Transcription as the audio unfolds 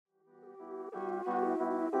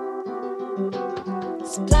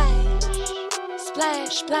Splash,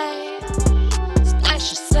 splash, splash,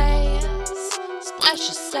 splash your sass, splash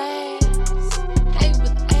your sass. Hey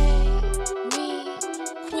with Amy,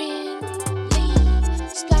 Quinn, Lee,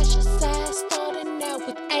 splash your sass. Starting out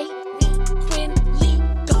with Amy, Quinn, Lee,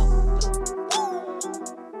 go.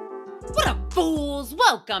 What up, fools?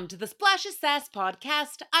 Welcome to the Splash of Sass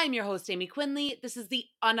podcast. I'm your host, Amy Quinley. This is the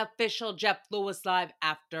unofficial Jeff Lewis Live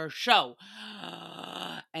After Show.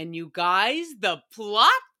 And you guys, the plot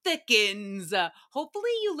thickens. Hopefully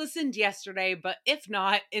you listened yesterday, but if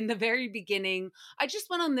not, in the very beginning, I just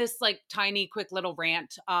went on this tiny, quick little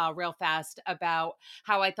rant real fast about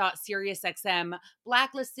how I thought SiriusXM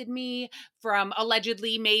blacklisted me from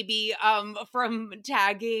allegedly maybe from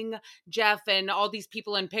tagging Jeff and all these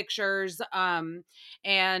people in pictures.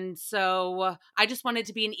 And so I just wanted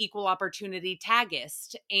to be an equal opportunity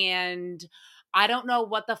taggist. And I don't know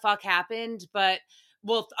what the fuck happened, but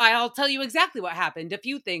well, I'll tell you exactly what happened. A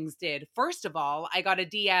few things did. First of all, I got a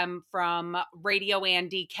DM from Radio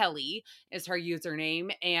Andy Kelly is her username.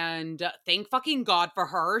 And thank fucking God for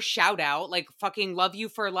her. Shout out. Fucking love you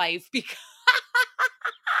for life because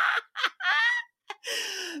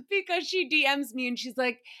because she DMs me and she's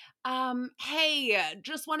like, hey,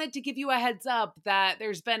 just wanted to give you a heads up that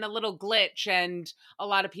there's been a little glitch and a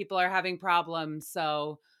lot of people are having problems.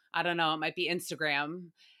 So I don't know, it might be Instagram.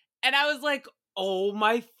 And I was like, oh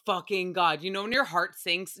my fucking God. You know, when your heart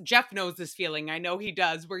sinks, Jeff knows this feeling. I know he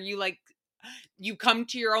does, where you come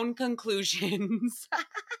to your own conclusions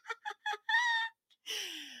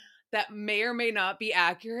that may or may not be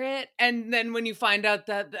accurate. And then when you find out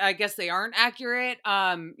that I guess they aren't accurate,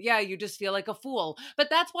 you just feel like a fool. But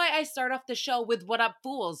that's why I start off the show with what up,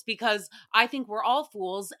 fools, because I think we're all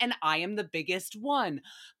fools and I am the biggest one.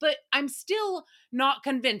 But I'm still not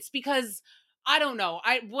convinced because I don't know.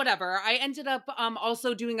 I ended up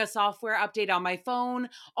also doing a software update on my phone.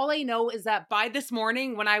 All I know is that by this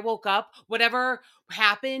morning when I woke up, whatever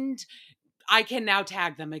happened, I can now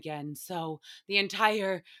tag them again. So the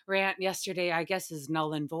entire rant yesterday, I guess, is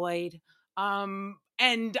null and void. And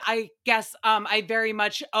I guess I very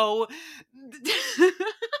much owe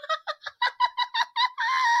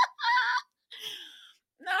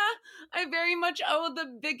I very much owe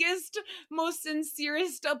the biggest, most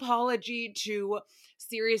sincerest apology to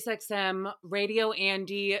SiriusXM, Radio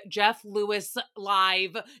Andy, Jeff Lewis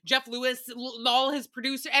Live, Jeff Lewis, all his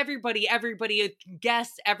producer, everybody,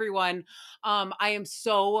 guests, everyone. I am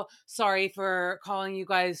so sorry for calling you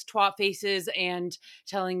guys twat faces and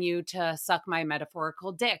telling you to suck my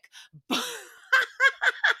metaphorical dick.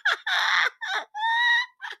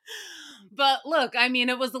 But look, I mean,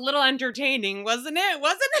 it was a little entertaining, wasn't it?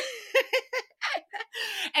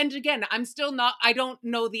 And again, I don't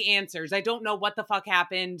know the answers. I don't know what the fuck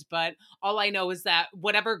happened, but all I know is that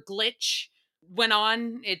whatever glitch went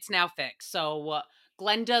on, it's now fixed. So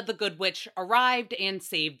Glenda the Good Witch arrived and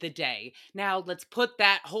saved the day. Now let's put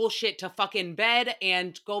that whole shit to fucking bed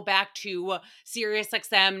and go back to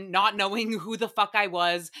SiriusXM not knowing who the fuck I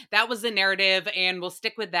was. That was the narrative and we'll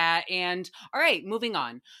stick with that. And all right, moving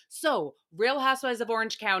on. So Real Housewives of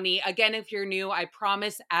Orange County. Again, if you're new, I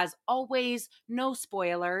promise, as always, no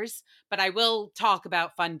spoilers, but I will talk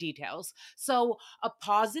about fun details. So a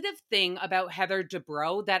positive thing about Heather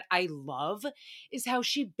Dubrow that I love is how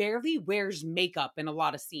she barely wears makeup in a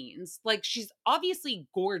lot of scenes. She's obviously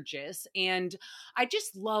gorgeous, and I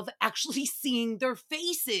just love actually seeing their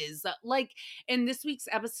faces. In this week's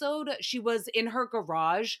episode, she was in her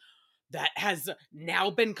garage that has now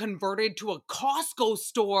been converted to a Costco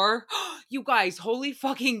store. You guys, holy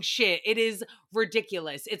fucking shit. It is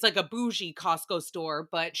ridiculous. It's like a bougie Costco store,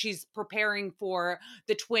 but she's preparing for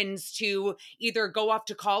the twins to either go off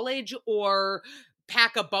to college or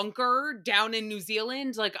pack a bunker down in New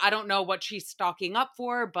Zealand. I don't know what she's stocking up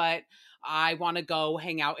for, but I want to go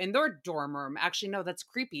hang out in their dorm room. Actually, no, that's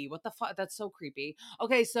creepy. What the fuck? That's so creepy.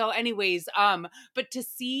 Okay, so anyways, but to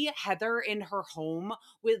see Heather in her home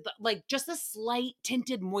with just a slight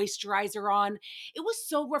tinted moisturizer on, it was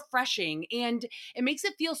so refreshing and it makes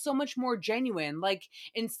it feel so much more genuine.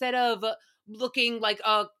 Instead of looking like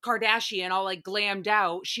a Kardashian all glammed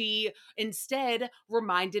out, she instead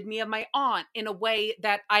reminded me of my aunt in a way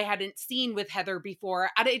that I hadn't seen with Heather before.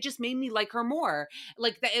 And it just made me like her more.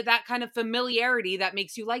 That kind of familiarity that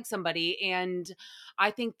makes you like somebody. And I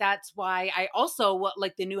think that's why I also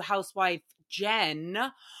like the new housewife, Jen.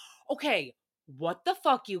 Okay, what the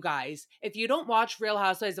fuck, you guys? If you don't watch Real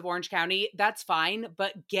Housewives of Orange County, that's fine,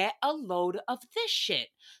 but get a load of this shit.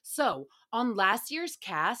 So, on last year's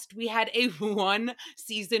cast, we had a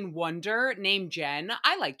one-season wonder named Jen.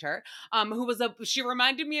 I liked her. She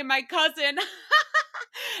reminded me of my cousin.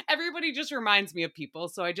 Everybody just reminds me of people,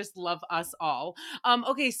 so I just love us all.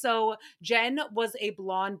 Okay, so Jen was a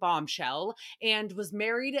blonde bombshell and was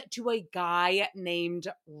married to a guy named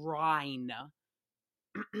Ryan.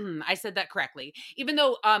 I said that correctly. Even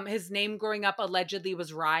though his name growing up allegedly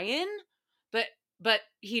was Ryan, but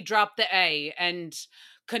he dropped the A and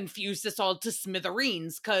confused us all to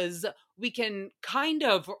smithereens cuz we can kind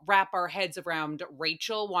of wrap our heads around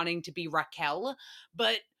Rachel wanting to be Raquel,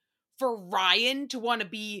 but for Ryan to want to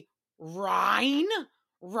be Ryan?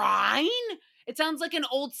 Ryan? It sounds like an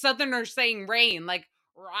old southerner saying rain, like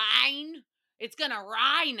Ryan. It's gonna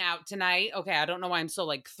rain out tonight. Okay, I don't know why I'm so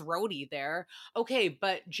like throaty there. Okay,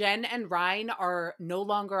 but Jen and Ryan are no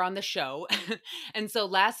longer on the show. And so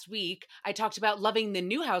last week I talked about loving the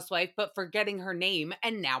new housewife but forgetting her name,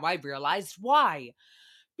 and now I realized why.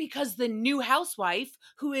 Because the new housewife,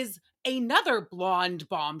 who is another blonde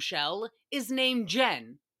bombshell, is named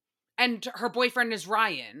Jen. And her boyfriend is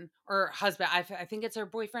Ryan, or husband. I think it's her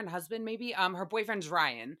boyfriend, husband, maybe. Her boyfriend's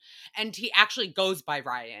Ryan, and he actually goes by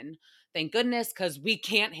Ryan. Thank goodness, because we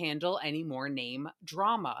can't handle any more name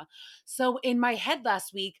drama. So in my head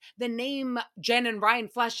last week, the name Jen and Ryan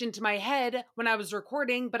flashed into my head when I was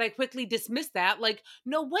recording, but I quickly dismissed that. Like,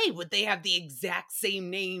 no way would they have the exact same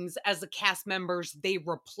names as the cast members they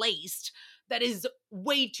replaced. That is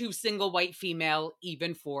way too single white female,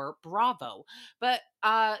 even for Bravo. But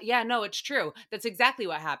yeah, no, it's true. That's exactly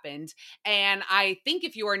what happened. And I think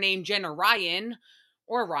if you are named Jen or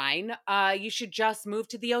Ryan, you should just move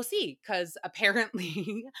to the OC because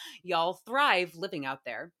apparently y'all thrive living out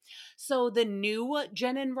there. So the new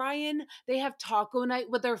Jen and Ryan, they have taco night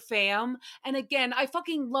with their fam. And again, I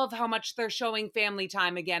fucking love how much they're showing family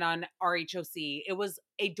time again on RHOC. It was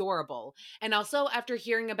adorable. And also, after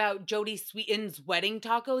hearing about Jodie Sweetin's wedding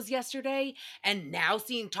tacos yesterday and now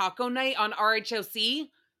seeing taco night on RHOC,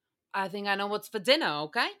 I think I know what's for dinner,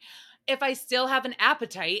 okay? If I still have an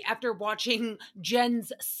appetite after watching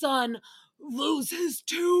Jen's son lose his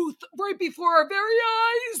tooth right before our very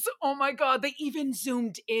eyes. Oh my God, they even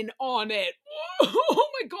zoomed in on it. Oh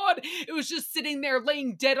my God, it was just sitting there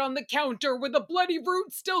laying dead on the counter with a bloody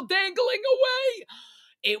root still dangling away.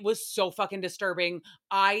 It was so fucking disturbing.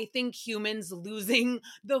 I think humans losing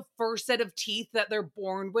the first set of teeth that they're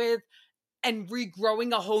born with and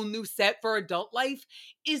regrowing a whole new set for adult life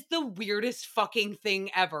is the weirdest fucking thing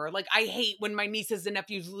ever. Like, I hate when my nieces and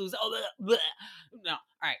nephews lose. Oh, bleh, bleh. No. All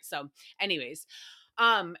right. So, anyways,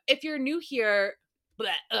 if you're new here,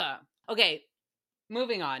 bleh, okay,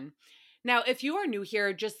 moving on. Now, if you are new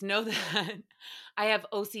here, just know that I have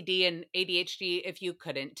OCD and ADHD if you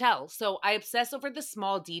couldn't tell. So I obsess over the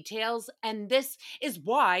small details, and this is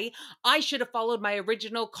why I should have followed my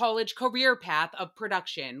original college career path of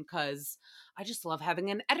production, because I just love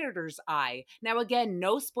having an editor's eye. Now, again,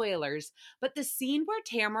 no spoilers, but the scene where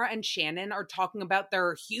Tamara and Shannon are talking about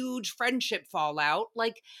their huge friendship fallout,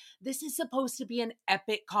 like, this is supposed to be an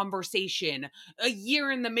epic conversation, a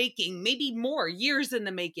year in the making, maybe more years in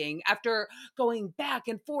the making. After going back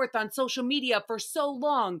and forth on social media for so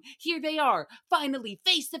long, here they are, finally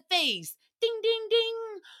face to face. Ding, ding,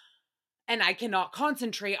 ding. And I cannot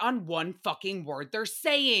concentrate on one fucking word they're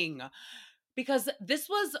saying. Because this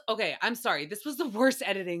was, okay, I'm sorry, this was the worst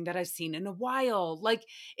editing that I've seen in a while. Like,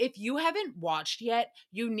 if you haven't watched yet,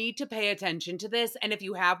 you need to pay attention to this. And if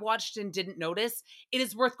you have watched and didn't notice, it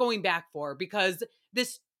is worth going back for, because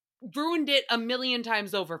this ruined it a million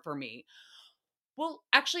times over for me. Well,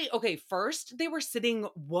 actually, okay, first, they were sitting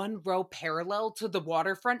one row parallel to the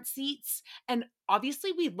waterfront seats. And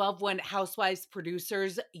obviously, we love when Housewives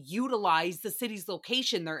producers utilize the city's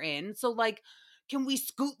location they're in. So, like, can we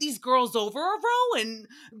scoot these girls over a row and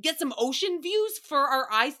get some ocean views for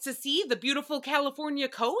our eyes to see the beautiful California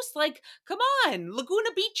coast? Like, come on, Laguna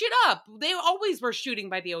Beach it up. They always were shooting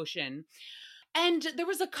by the ocean. And there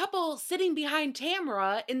was a couple sitting behind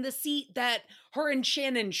Tamara in the seat that her and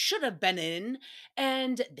Shannon should have been in,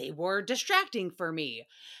 and they were distracting for me.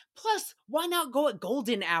 Plus, why not go at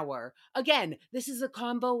golden hour? Again, this is a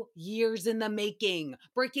combo years in the making,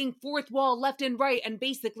 breaking fourth wall left and right and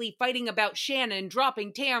basically fighting about Shannon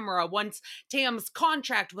dropping Tamara once Tam's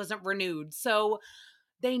contract wasn't renewed. So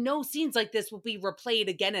they know scenes like this will be replayed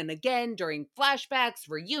again and again during flashbacks,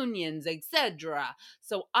 reunions, etc.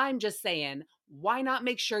 So I'm just saying, why not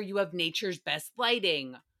make sure you have nature's best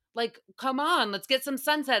lighting? Like, come on, let's get some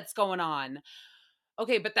sunsets going on.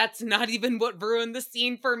 Okay, but that's not even what ruined the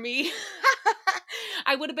scene for me.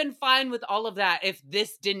 I would have been fine with all of that if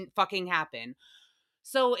this didn't fucking happen.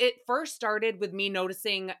 So it first started with me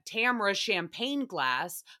noticing Tamra's champagne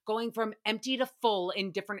glass going from empty to full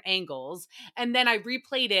in different angles. And then I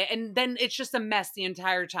replayed it, and then it's just a mess the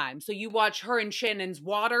entire time. So you watch her and Shannon's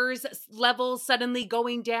waters levels suddenly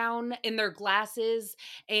going down in their glasses.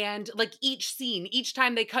 And like each scene, each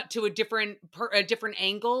time they cut to a different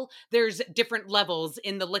angle, there's different levels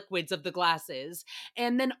in the liquids of the glasses.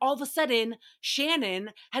 And then all of a sudden,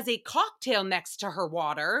 Shannon has a cocktail next to her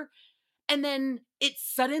water, and then it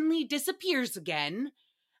suddenly disappears again.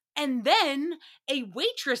 And then a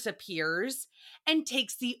waitress appears and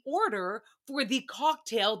takes the order for the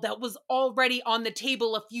cocktail that was already on the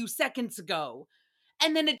table a few seconds ago.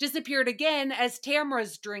 And then it disappeared again as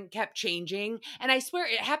Tamra's drink kept changing. And I swear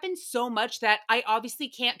it happened so much that I obviously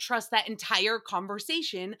can't trust that entire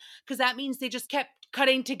conversation, because that means they just kept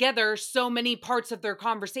cutting together so many parts of their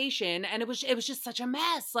conversation. And it was just such a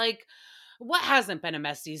mess. Like, what hasn't been a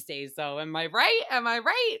mess these days, though? Am I right? Am I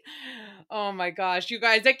right? Oh my gosh, you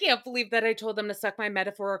guys, I can't believe that I told them to suck my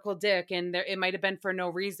metaphorical dick, and it might have been for no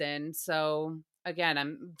reason. So, again,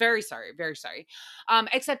 I'm very sorry, very sorry.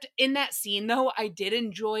 Except in that scene, though, I did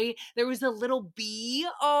enjoy, there was a little bee.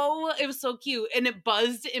 Oh, it was so cute. And it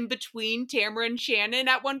buzzed in between Tamara and Shannon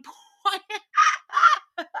at one point.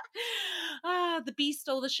 The bee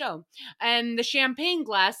stole the show. And the champagne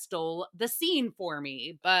glass stole the scene for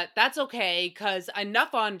me. But that's okay, because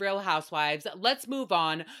enough on Real Housewives. Let's move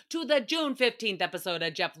on to the June 15th episode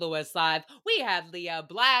of Jeff Lewis Live. We had Leah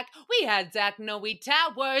Black, we had Zach Noe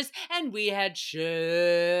Towers, and we had Shane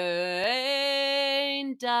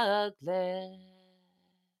Douglas.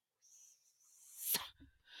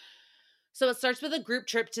 So it starts with a group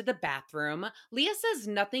trip to the bathroom. Leah says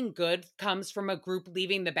nothing good comes from a group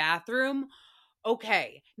leaving the bathroom.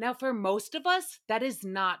 Okay, now for most of us, that is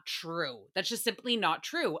not true. That's just simply not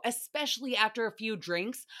true, especially after a few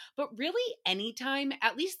drinks. But really, anytime,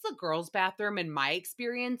 at least the girls' bathroom, in my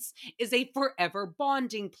experience, is a forever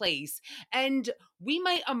bonding place. And we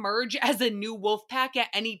might emerge as a new wolf pack at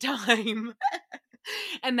any time.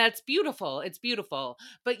 And that's beautiful. It's beautiful.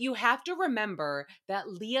 But you have to remember that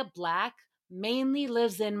Leah Black mainly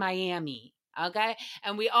lives in Miami. Okay.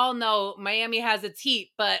 And we all know Miami has its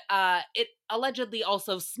heat, but it allegedly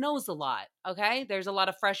also snows a lot. Okay. There's a lot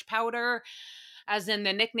of fresh powder, as in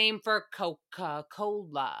the nickname for Coca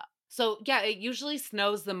Cola. So, yeah, it usually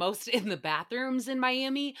snows the most in the bathrooms in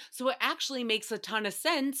Miami. So, it actually makes a ton of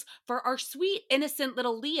sense for our sweet, innocent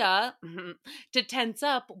little Leah to tense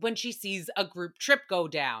up when she sees a group trip go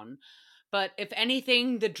down. But if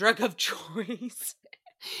anything, the drug of choice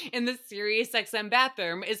in the SiriusXM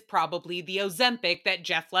bathroom is probably the Ozempic that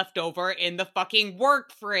Jeff left over in the fucking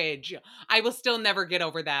work fridge. I will still never get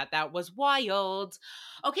over that. That was wild.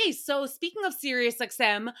 Okay, so speaking of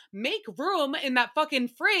SiriusXM, make room in that fucking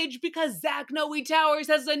fridge because Zach Noe Towers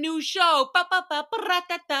has a new show.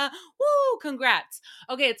 Ba-ba-ba-ba-ra-ta-ta. Woo, congrats.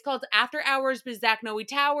 Okay, it's called After Hours with Zach Noe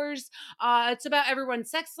Towers. It's about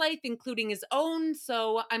everyone's sex life, including his own,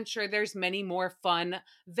 so I'm sure there's many more fun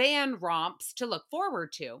van romps to look forward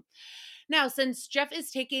to. Now, since Jeff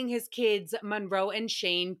is taking his kids, Monroe and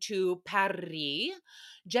Shane, to Paris,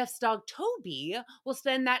 Jeff's dog Toby will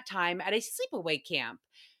spend that time at a sleepaway camp.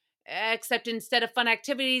 Except instead of fun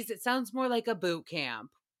activities, it sounds more like a boot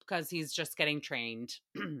camp because he's just getting trained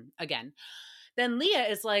again. Then Leah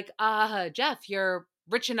is like, Jeff, you're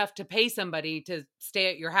rich enough to pay somebody to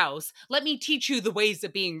stay at your house. Let me teach you the ways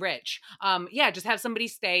of being rich. Yeah, just have somebody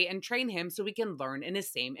stay and train him so we can learn in the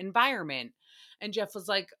same environment. And Jeff was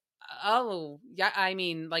like, oh, yeah, I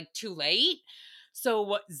mean, like, too late?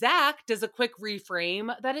 So Zach does a quick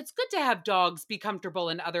reframe that it's good to have dogs be comfortable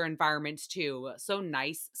in other environments too. So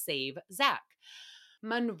nice save, Zach.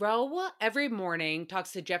 Monroe every morning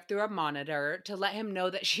talks to Jeff through a monitor to let him know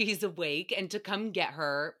that she's awake and to come get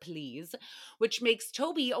her, please. Which makes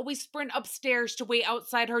Toby always sprint upstairs to wait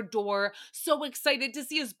outside her door, so excited to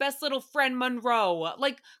see his best little friend Monroe.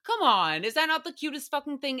 Like, come on, is that not the cutest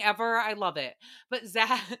fucking thing ever? I love it. But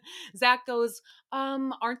Zach goes,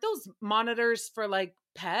 aren't those monitors for like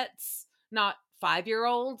pets? Not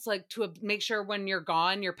 5-year-olds, like to make sure when you're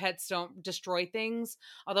gone, your pets don't destroy things.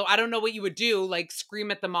 Although I don't know what you would do, like scream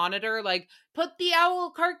at the monitor, like, put the owl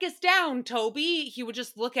carcass down, Toby. He would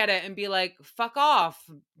just look at it and be like, fuck off,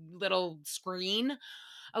 little screen.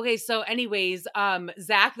 Okay, so anyways,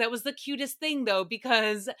 Zach, that was the cutest thing though,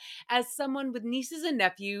 because as someone with nieces and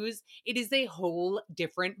nephews, it is a whole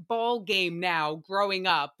different ball game now growing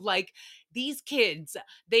up. Like these kids,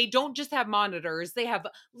 they don't just have monitors, they have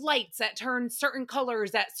lights that turn certain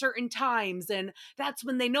colors at certain times. And that's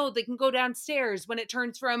when they know they can go downstairs. When it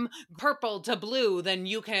turns from purple to blue, then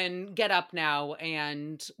you can get up now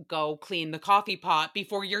and go clean the coffee pot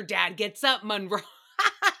before your dad gets up, Monroe.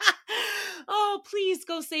 Oh, please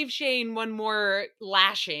go save Shane one more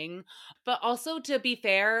lashing. But also, to be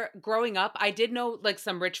fair, growing up, I did know like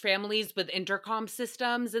some rich families with intercom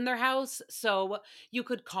systems in their house. So you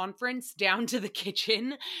could conference down to the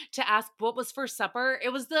kitchen to ask what was for supper. It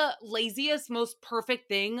was the laziest, most perfect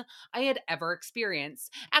thing I had ever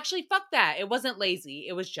experienced. Actually, fuck that. It wasn't lazy,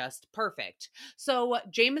 it was just perfect. So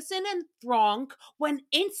Jameson and Thronk went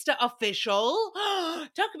Insta official.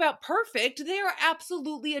 Talk about perfect. They are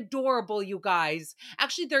absolutely adorable, you guys.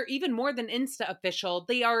 Actually, they're even more than Insta official.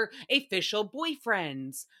 They are official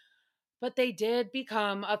boyfriends. But they did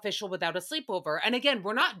become official without a sleepover. And again,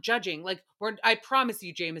 we're not judging. Like, I promise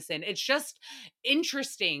you, Jameson, it's just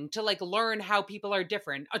interesting to like learn how people are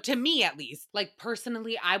different. To me, at least. Like,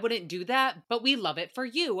 personally, I wouldn't do that, but we love it for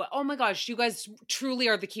you. Oh my gosh, you guys truly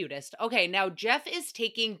are the cutest. Okay, now Jeff is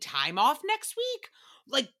taking time off next week.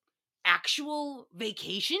 Like, actual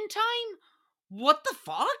vacation time? What the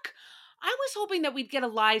fuck? I was hoping that we'd get a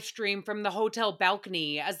live stream from the hotel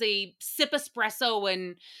balcony as they sip espresso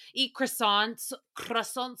and eat croissants.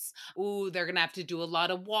 Croissants. Ooh, they're gonna have to do a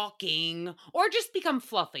lot of walking or just become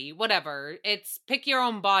fluffy. Whatever. It's pick your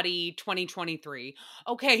own body 2023.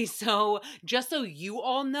 Okay, so just so you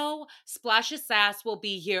all know, Splash of Sass will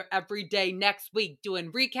be here every day next week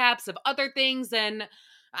doing recaps of other things and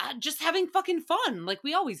just having fucking fun like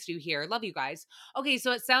we always do here. Love you guys. Okay,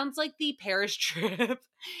 so it sounds like the Paris trip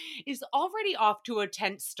is already off to a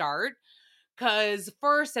tense start. Because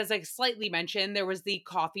first, as I slightly mentioned, there was the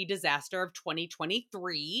coffee disaster of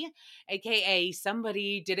 2023, aka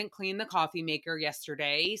somebody didn't clean the coffee maker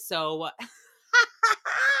yesterday. So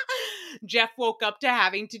Jeff woke up to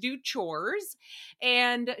having to do chores.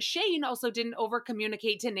 And Shane also didn't over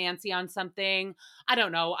communicate to Nancy on something. I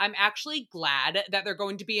don't know. I'm actually glad that they're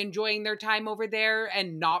going to be enjoying their time over there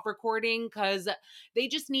and not recording because they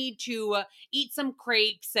just need to eat some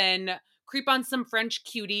crepes and creep on some French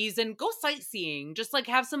cuties and go sightseeing. Just like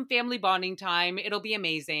have some family bonding time. It'll be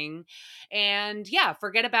amazing. And yeah,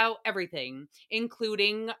 forget about everything,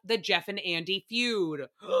 including the Jeff and Andy feud.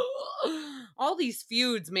 All these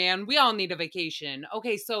feuds, man. We all need a vacation.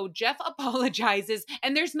 Okay, so Jeff apologizes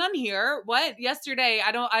and there's none here. What? Yesterday,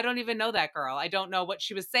 I don't even know that girl. I don't know what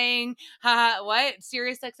she was saying. Haha, what?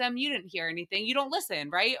 Sirius XM, you didn't hear anything. You don't listen,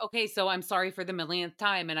 right? Okay, so I'm sorry for the millionth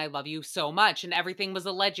time and I love you so much and everything was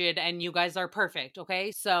alleged and you guys are perfect,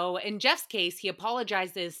 okay? So in Jeff's case, he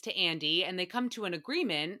apologizes to Andy and they come to an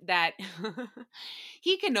agreement that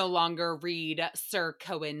he can no longer read Sir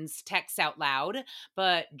Cohen's texts out loud,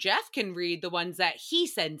 but Jeff can read the ones that he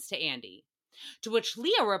sends to Andy. To which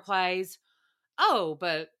Leah replies, "Oh,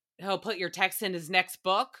 but he'll put your text in his next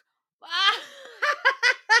book?"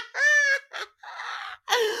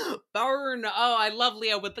 Burn. Oh, I love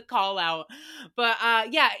Leah with the call out. But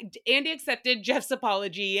yeah, Andy accepted Jeff's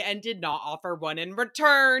apology and did not offer one in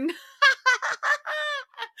return.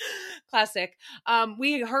 Classic.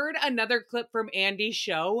 We heard another clip from Andy's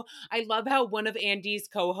show. I love how one of Andy's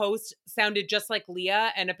co-hosts sounded just like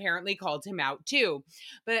Leah and apparently called him out too.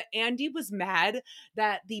 But Andy was mad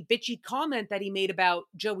that the bitchy comment that he made about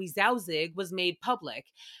Joey Zauzig was made public.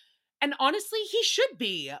 And honestly, he should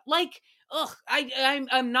be. Like, ugh,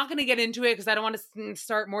 I'm not gonna get into it because I don't want to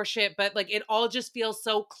start more shit. But like, it all just feels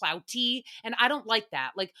so clouty, and I don't like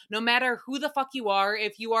that. Like, no matter who the fuck you are,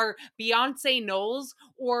 if you are Beyonce Knowles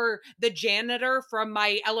or the janitor from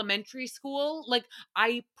my elementary school, like,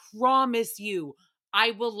 I promise you,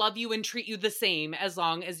 I will love you and treat you the same as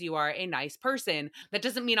long as you are a nice person. That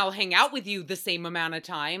doesn't mean I'll hang out with you the same amount of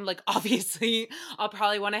time. Like, obviously, I'll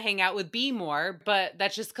probably want to hang out with B more, but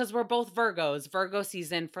that's just because we're both Virgos. Virgo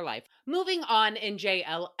season for life. Moving on in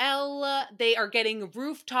JLL, they are getting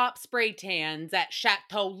rooftop spray tans at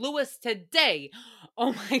Chateau Louis today.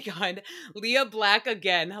 Oh my God. Leah Black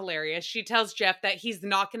again, hilarious. She tells Jeff that he's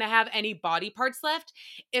not going to have any body parts left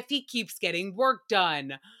if he keeps getting work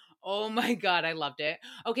done. Oh my God, I loved it.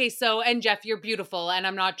 Okay, so, and Jeff, you're beautiful. And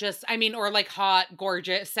I'm not just, I mean, or like hot,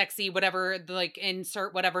 gorgeous, sexy, whatever, like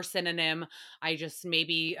insert whatever synonym. I just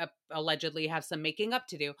maybe allegedly have some making up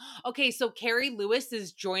to do. Okay, so Carrie Lewis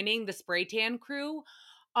is joining the spray tan crew.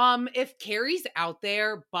 If Carrie's out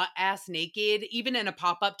there butt ass naked, even in a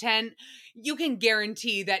pop-up tent, you can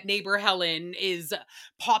guarantee that neighbor Helen is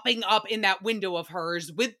popping up in that window of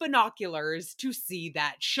hers with binoculars to see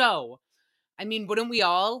that show. I mean, wouldn't we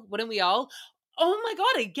all? Wouldn't we all? Oh my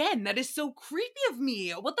God, again, that is so creepy of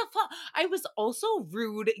me. What the fuck? I was also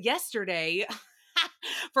rude yesterday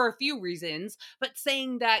for a few reasons, but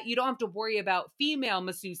saying that you don't have to worry about female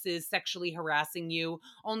masseuses sexually harassing you,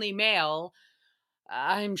 only male.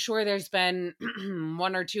 I'm sure there's been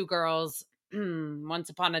one or two girls once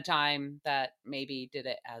upon a time that maybe did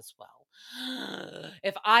it as well.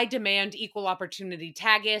 If I demand equal opportunity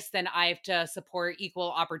tagus, then I have to support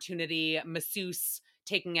equal opportunity masseuse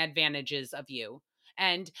taking advantages of you.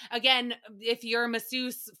 And again, if you're a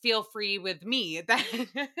masseuse, feel free with me.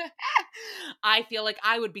 I feel like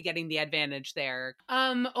I would be getting the advantage there.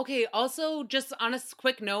 Okay, also just on a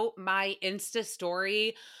quick note, my Insta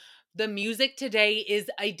story, the music today is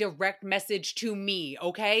a direct message to me,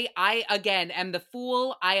 okay? I, again, am the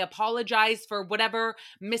fool. I apologize for whatever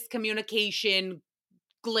miscommunication,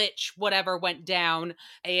 glitch, whatever went down.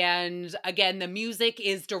 And again, the music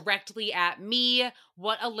is directly at me.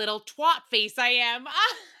 What a little twat face I am.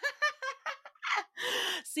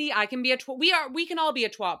 See, I can be a twat. We can all be a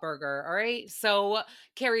twat burger, all right? So,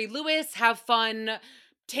 Carrie Lewis, have fun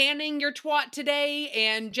tanning your twat today,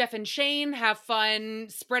 and Jeff and Shane, have fun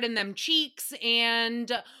spreading them cheeks and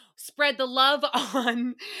spread the love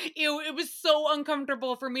on. It was so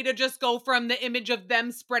uncomfortable for me to just go from the image of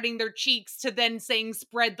them spreading their cheeks to then saying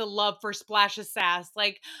spread the love for Splash of Sass.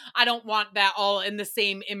 Like, I don't want that all in the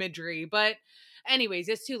same imagery, but anyways,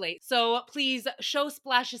 it's too late. So please show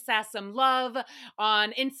Splash of Sass some love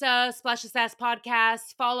on Insta, Splash of Sass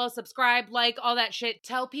podcast. Follow, subscribe, like, all that shit.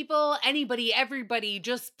 Tell people, anybody, everybody,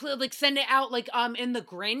 just like send it out like in The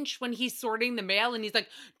Grinch when he's sorting the mail and he's like,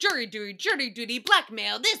 jury duty,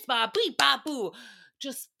 blackmail, this ba beep ba boo.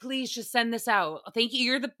 Just please just send this out. Thank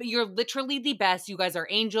you. You're literally the best. You guys are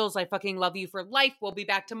angels. I fucking love you for life. We'll be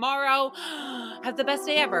back tomorrow. Have the best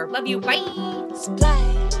day ever. Love you. Bye.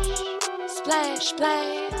 Splash, splash,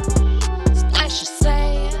 splash, splash your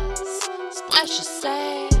sass, splash your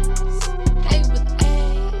sass.